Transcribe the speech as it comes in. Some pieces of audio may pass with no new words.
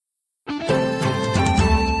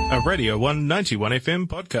Radio 191 FM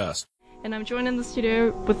podcast. And I'm joined in the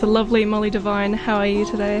studio with the lovely Molly Devine. How are you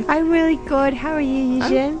today? I'm really good. How are you,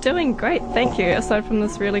 Eugene? I'm doing great, thank you. Aside from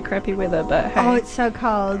this really crappy weather, but hey. Oh, it's so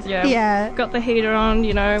cold. Yeah. Got the heater on,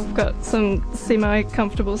 you know, we've got some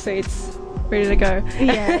semi-comfortable seats ready to go.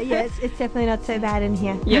 Yeah, it's definitely not so bad in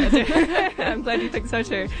here. Yeah, I'm glad you think so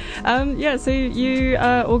too. So you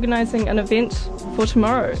are organising an event for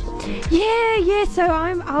tomorrow. Yeah. So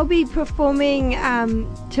I'll be performing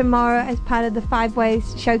tomorrow as part of the Five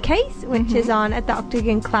Ways Showcase, which is on at the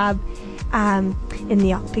Octagon Club in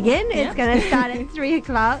the Octagon. Yeah. It's going to start at 3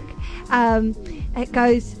 o'clock. It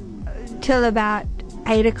goes till about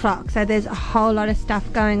 8 o'clock, so there's a whole lot of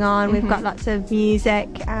stuff going on. We've got lots of music,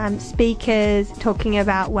 speakers talking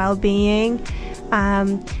about well-being.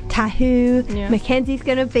 Tahu, Mackenzie's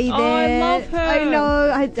going to be there. Oh, I love her. I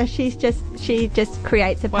know. She just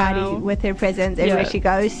creates a party with her presence everywhere she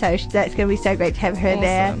goes. So that's going to be so great to have her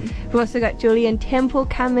there. We've also got Julian Temple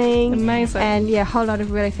coming. Amazing. And a whole lot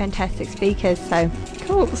of really fantastic speakers. So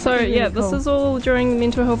cool. So this is all during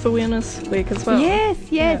Mental Health Awareness Week as well. Yes.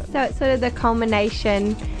 So it's sort of the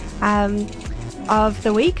culmination of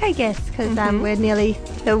the week, I guess, because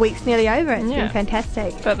the week's nearly over. It's been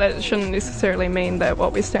fantastic. But that shouldn't necessarily mean that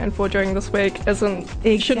what we stand for during this week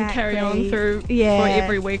shouldn't carry on through for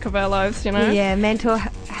every week of our lives, you know? Yeah, mental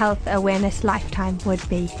health awareness lifetime would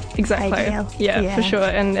be ideal. Yeah, for sure.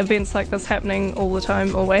 And events like this happening all the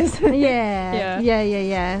time, always. Yeah.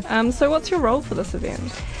 So what's your role for this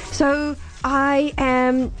event? So I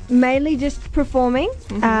am mainly just performing.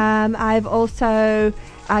 I've also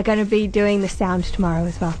going to be doing the sound tomorrow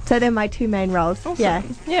as well. So they're my two main roles.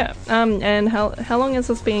 Awesome. Yeah. And how long has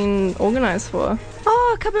this been organised for?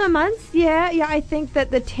 Oh, a couple of months. Yeah. I think that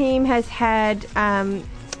the team has had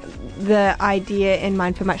the idea in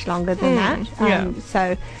mind for much longer than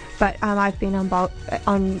that. But I've been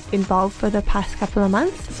involved for the past couple of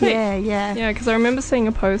months. Sweet. Yeah. Because I remember seeing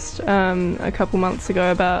a post a couple months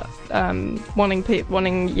ago about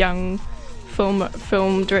wanting young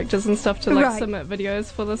film directors and stuff to submit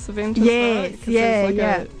videos for this event as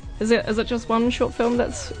well. Is it just one short film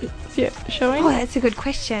that's showing? Oh, that's a good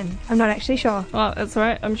question. I'm not actually sure. Oh, that's all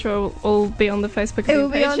right. I'm sure it'll all be on the Facebook page. It will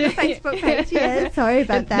be on the Facebook page, yeah. Sorry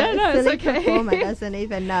about that. No, it's okay. Performer doesn't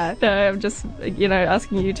even know. No, I'm just,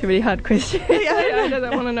 asking you too many hard questions. I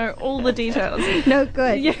don't want to know all the details. No,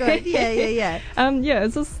 good. Good. Yeah.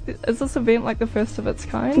 Is this event like the first of its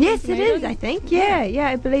kind? Yes, it is, I think. Yeah,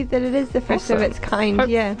 I believe that it is the first of its kind,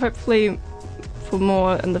 Hopefully for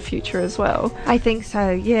more in the future as well. I think so,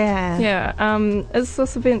 yeah. Yeah. Is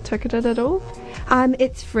this event ticketed at all?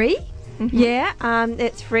 It's free.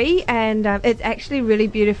 It's free, and it's actually really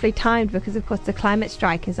beautifully timed because, of course, the climate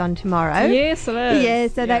strike is on tomorrow. Yes, it is. Yeah,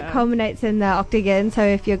 so that culminates in the Octagon. So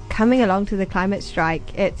if you're coming along to the climate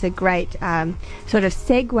strike, it's a great sort of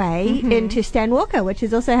segue into Stan Walker, which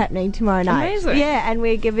is also happening tomorrow night. Amazing. Yeah, and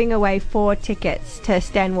we're giving away 4 tickets to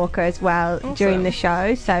Stan Walker as well during the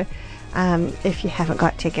show. So if you haven't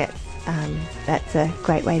got tickets, that's a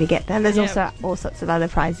great way to get them. There's also all sorts of other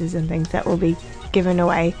prizes and things that will be given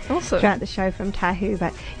away throughout the show from Tahu.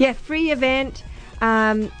 But free event,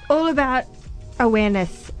 all about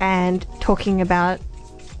awareness and talking about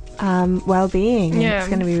well-being. It's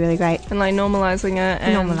going to be really great. And like normalising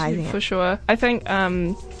it. For sure. I think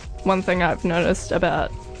one thing I've noticed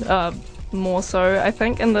about more so, I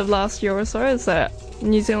think, in the last year or so is that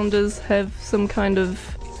New Zealanders have some kind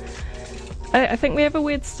of... I think we have a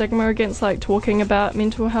weird stigma against like talking about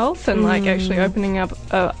mental health and like actually opening up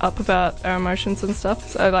about our emotions and stuff.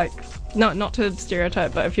 So like, not to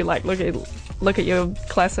stereotype, but if you like look at your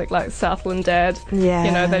classic like Southland dad,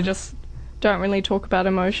 they just don't really talk about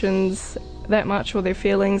emotions that much or their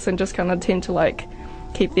feelings, and just kind of tend to like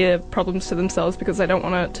keep their problems to themselves because they don't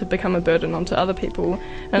want it to become a burden onto other people.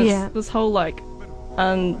 And it's this whole like,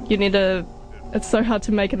 you need to. It's so hard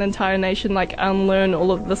to make an entire nation like unlearn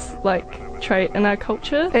all of this like trait in our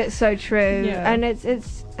culture. It's so true, and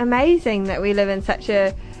it's amazing that we live in such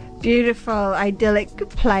a beautiful, idyllic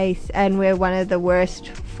place, and we're one of the worst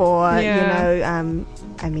for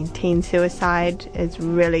teen suicide is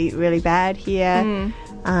really, really bad here.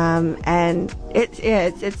 And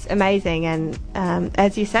it's amazing, and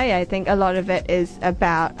as you say, I think a lot of it is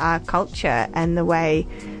about our culture and the way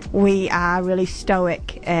we are really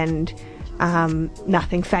stoic and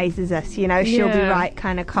nothing phases us, she'll be right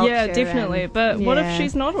kind of culture. Yeah, definitely. But what if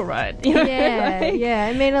she's not all right?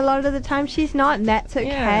 I mean, a lot of the time she's not, and that's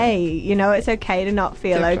okay. It's okay to not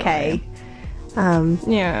feel okay.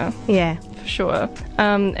 For sure.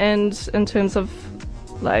 And in terms of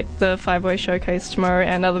like the 5-Way Showcase tomorrow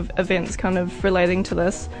and other events kind of relating to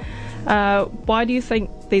this, Why do you think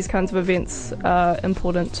these kinds of events are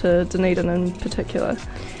important to Dunedin in particular?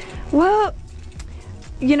 Well,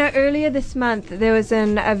 earlier this month there was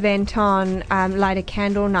an event on Light a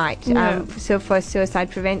Candle Night, so for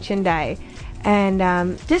Suicide Prevention Day, and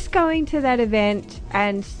just going to that event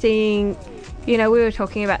and seeing, we were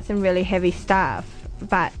talking about some really heavy stuff,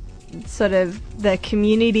 but sort of the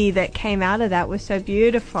community that came out of that was so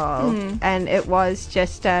beautiful, and it was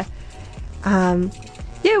just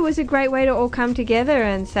it was a great way to all come together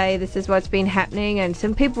and say this is what's been happening, and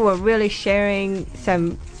some people were really sharing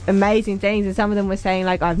some amazing things, and some of them were saying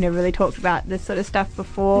like, I've never really talked about this sort of stuff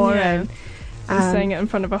before, and saying it in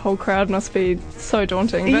front of a whole crowd must be so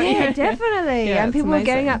daunting. But definitely. And people were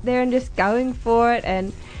getting up there and just going for it,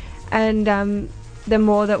 and the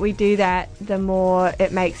more that we do that, the more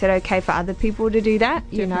it makes it okay for other people to do that.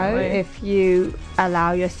 Definitely. If you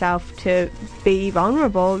allow yourself to be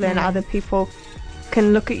vulnerable, then other people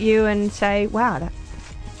can look at you and say, wow,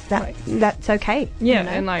 that's okay.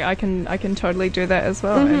 And like I can totally do that as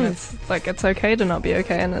well. And it's like, it's okay to not be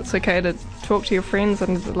okay, and it's okay to talk to your friends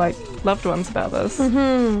and like loved ones about this,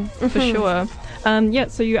 for sure.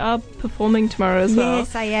 So you are performing tomorrow as well.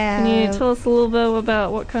 Yes, I am. Can you tell us a little bit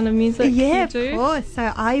about what kind of music you do? Of course.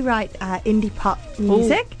 So I write indie pop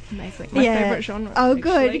music. Ooh, amazing. My favourite genre. Oh,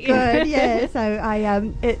 actually. good. Yeah. So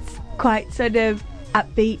I it's quite sort of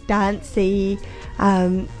upbeat, dancey.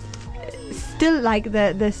 Still like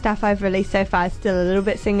the stuff I've released so far is still a little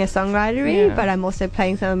bit singer-songwritery, but I'm also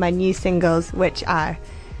playing some of my new singles, which are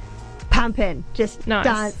pumping, just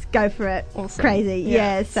dance, go for it, awesome. Crazy.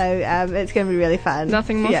 So it's going to be really fun.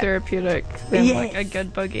 Nothing more therapeutic than like a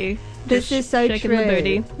good boogie. This is so shaking true. The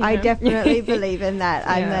booty, I definitely believe in that.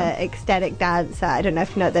 I'm an ecstatic dancer. I don't know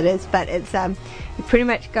if you know what that is, but it's you pretty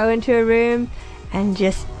much go into a room and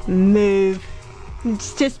just move.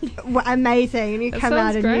 It's just amazing, and you come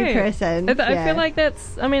out a new person. I feel like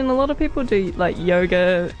that's, a lot of people do like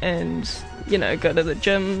yoga and go to the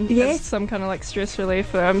gym as some kind of like stress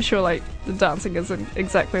relief. I'm sure like the dancing is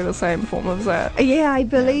exactly the same form of that. I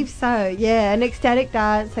believe so. An ecstatic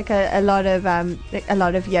dance, like a lot of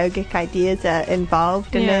yogic ideas are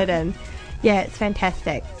involved in it, and it's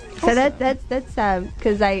fantastic. Awesome. So that's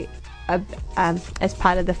because they as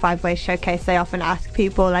part of the 5 Ways Showcase, they often ask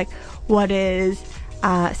people like, what is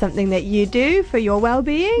something that you do for your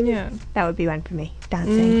well-being? That would be one for me.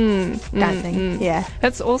 Dancing.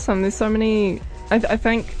 That's awesome. There's so many. I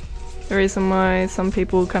think the reason why some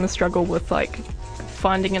people kind of struggle with like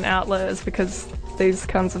finding an outlet is because these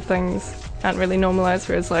kinds of things aren't really normalized,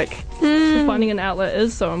 whereas like finding an outlet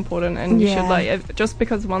is so important, and you should like, just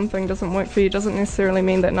because one thing doesn't work for you doesn't necessarily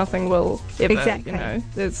mean that nothing will ever. Exactly.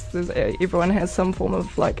 There's everyone has some form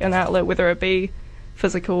of like an outlet, whether it be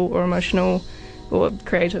physical or emotional or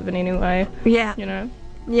creative in any way. Yeah,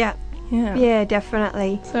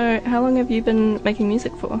 definitely. So how long have you been making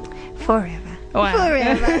music for? Forever. Wow.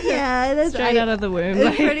 Forever. That's straight out of the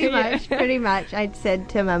womb. Pretty much. I'd said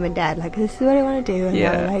to Mum and Dad, like, this is what I want to do, and they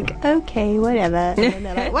were like, okay, whatever. And then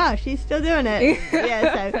they're like, wow, she's still doing it. So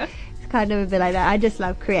it's kind of a bit like that. I just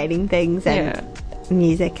love creating things, and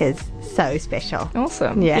music is so special.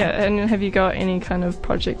 Awesome. And have you got any kind of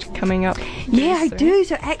project coming up? I do.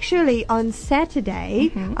 So actually on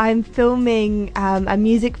Saturday I'm filming a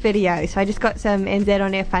music video, so I just got some NZ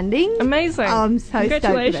On Air funding. Amazing. I'm so stoked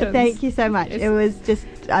with it. Thank you so much. It was just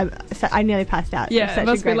I nearly passed out. It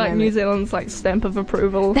must be like New Zealand's like stamp of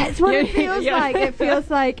approval. That's what it feels like. It feels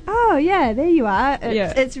like, oh yeah, there you are.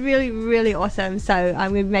 It's really, really awesome. So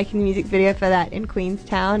I'm going to be making a music video for that in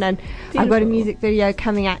Queenstown, and I've got a music video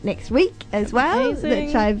coming out next week as well,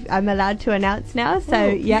 which I'm allowed to announce now.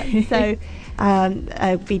 So so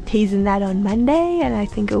I'll be teasing that on Monday, and I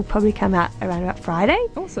think it'll probably come out around about Friday.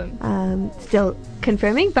 Awesome. Still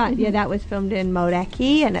confirming, but that was filmed in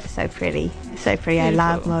Modaki, and it's so pretty. Beautiful. I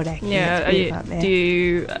love Modaki. Do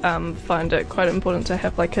you find it quite important to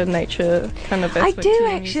have like a nature kind of aspect? I do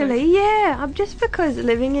actually. Just because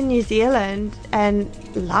living in New Zealand and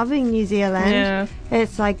loving New Zealand,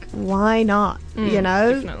 it's like, why not?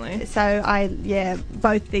 Definitely. So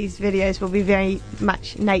both these videos will be very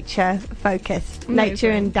much nature focused. Amazing.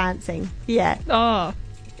 Nature and dancing.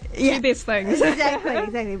 Two best things.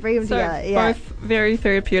 Exactly. Bring them together. Both very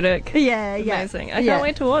therapeutic. Amazing. I can't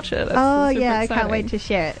wait to watch it. I can't wait to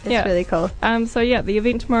share it. It's really cool. The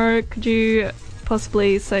event tomorrow, could you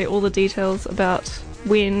possibly say all the details about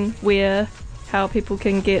when, where, how people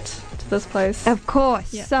can get to this place? Of course.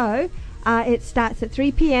 So it starts at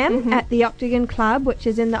 3 p.m. at the Octagon Club, which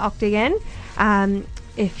is in the Octagon.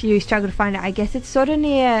 If you struggle to find it, I guess it's sort of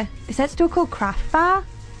near, is that still called Craft Bar?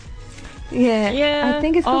 I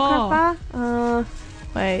think it's called Craft Bar.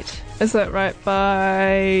 Wait, is that right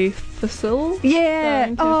by Fasil?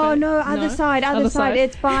 Yeah. Oh, no, other side.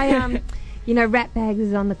 It's by, Rat Bags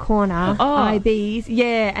is on the corner. IB's.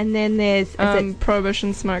 Yeah, and then there's...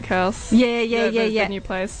 Prohibition Smokehouse. Yeah. The new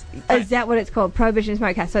place. Is that what it's called? Prohibition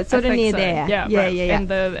Smokehouse. So it's sort of near there. Yeah.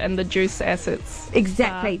 And the Juice Assets.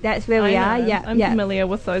 Exactly. That's where we are. Yeah. I'm familiar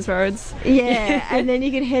with those roads. Yeah. And then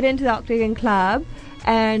you can head into the Octagon Club.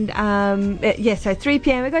 And, so 3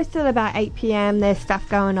 p.m. It goes till about 8 p.m. There's stuff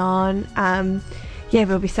going on.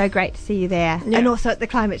 It'll be so great to see you there. Yeah. And also at the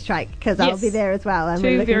Climate Strike, because I'll be there as well. I'm 2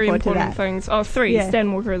 looking very forward important to that. things. Oh, 3,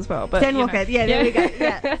 Stan Walker as well. But, Stan Walker, there we go.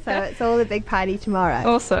 Yeah. So it's all a big party tomorrow.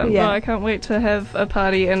 Awesome. Yeah. Well, I can't wait to have a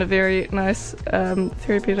party and a very nice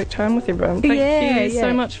therapeutic time with everyone. Thank you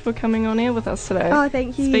so much for coming on air with us today. Oh,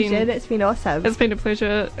 thank you, Jen. It's been awesome. It's been a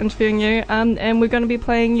pleasure interviewing you. And we're going to be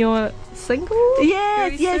playing your single?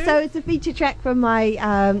 Yes. So it's a feature track from my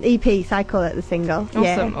EP, so I call it the single.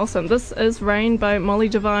 Awesome. This is Rain by Molly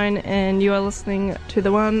Devine, and you are listening to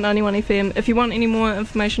the 191 FM. If you want any more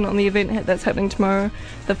information on the event that's happening tomorrow,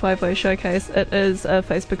 the 5-Way Showcase, it is a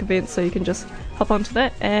Facebook event, so you can just hop onto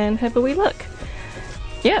that and have a wee look.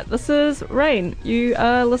 Yeah, this is Rain. You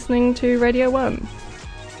are listening to Radio 1.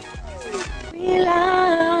 We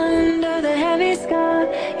lie under the heavy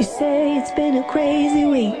sky. You say it's been a crazy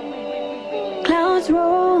week. Clouds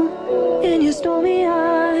roll in your stormy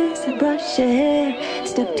eyes. I brush your hair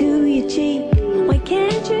stuck to your cheek. Why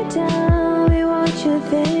can't you tell me what you're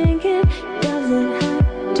thinking? Doesn't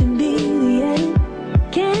have to be the end.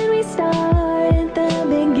 Can we start at the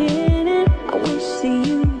beginning? I wish that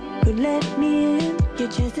you could let me in. Your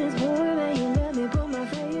chest is warm and you let me put my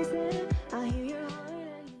face in. I hear your heart.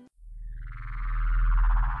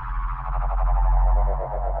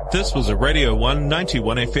 This was a Radio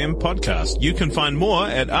 191 FM podcast. You can find more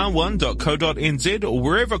at r1.co.nz or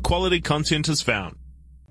wherever quality content is found.